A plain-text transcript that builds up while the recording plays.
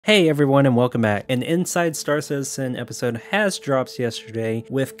Hey everyone and welcome back. An Inside Star Citizen episode has dropped yesterday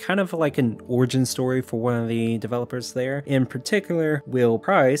with kind of like an origin story for one of the developers there. In particular, Will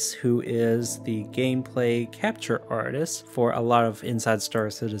Price, who is the gameplay capture artist for a lot of Inside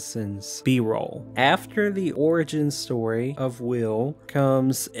Star Citizen's B-roll. After the origin story of Will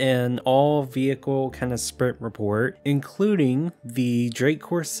comes an all-vehicle kind of sprint report, including the Drake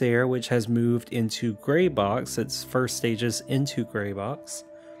Corsair, which has moved into Gray Box, its first stages into Gray Box.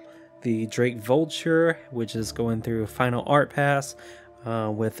 The Drake Vulture, which is going through a final art pass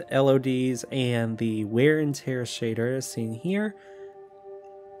with LODs and the wear and tear shader as seen here.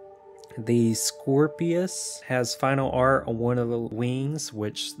 The Scorpius has final art on one of the wings,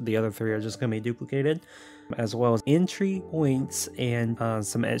 which the other three are just going to be duplicated, as well as entry points and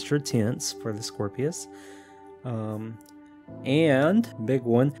some extra tints for the Scorpius. And big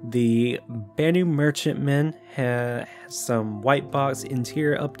one, the Banu Merchantman has some white box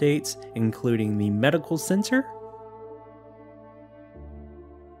interior updates, including the medical center,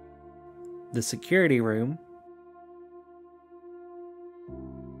 the security room,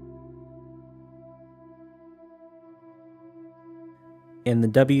 and the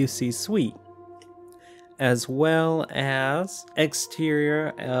WC suite, as well as exterior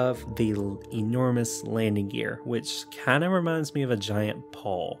of the enormous landing gear, which kind of reminds me of a giant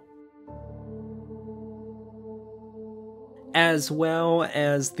paw. As well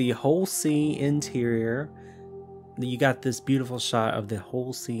as the whole sea interior. You got this beautiful shot of the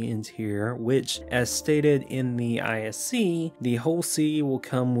whole sea interior, which, as stated in the ISC, the whole sea will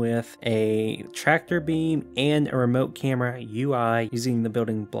come with a tractor beam and a remote camera UI using the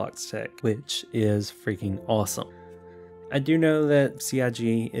building blocks tech, which is freaking awesome. I do know that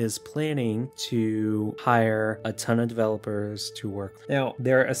CIG is planning to hire a ton of developers to work. Now,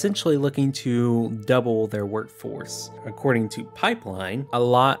 they're essentially looking to double their workforce. According to Pipeline, a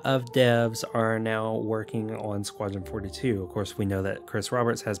lot of devs are now working on Squadron 42. Of course, we know that Chris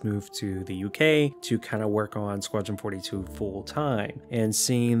Roberts has moved to the UK to kind of work on Squadron 42 full time. And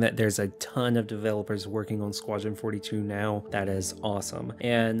seeing that there's a ton of developers working on Squadron 42 now, that is awesome.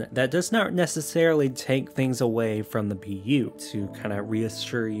 And that does not necessarily take things away from the PU. To kind of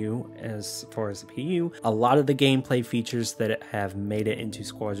reassure you as far as the PU, a lot of the gameplay features that have made it into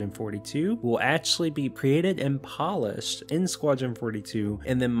Squadron 42 will actually be created and polished in Squadron 42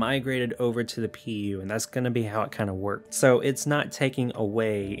 and then migrated over to the PU, and that's going to be how it kind of works. So it's not taking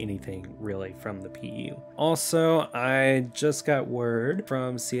away anything really from the PU. Also, I just got word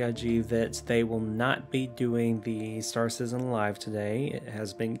from CIG that they will not be doing the Star Citizen Live today. It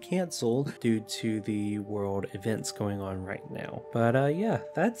has been canceled due to the world events going on right now. But yeah,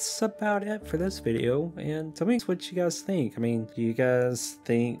 that's about it for this video, and tell me what you guys think. I mean, do you guys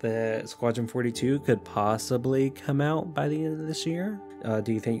think that Squadron 42 could possibly come out by the end of this year?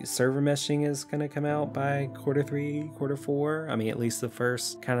 Do you think server meshing is going to come out by Q3, Q4? I mean, at least the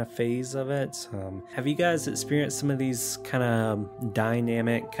first kind of phase of it. Have you guys experienced some of these kind of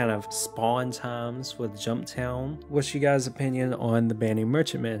dynamic kind of spawn times with Jumptown? What's your guys' opinion on the Banu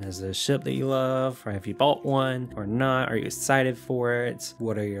Merchantman? Is it a ship that you love, or have you bought one or not? Are you excited for it?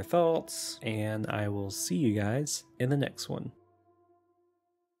 What are your thoughts? And I will see you guys in the next one.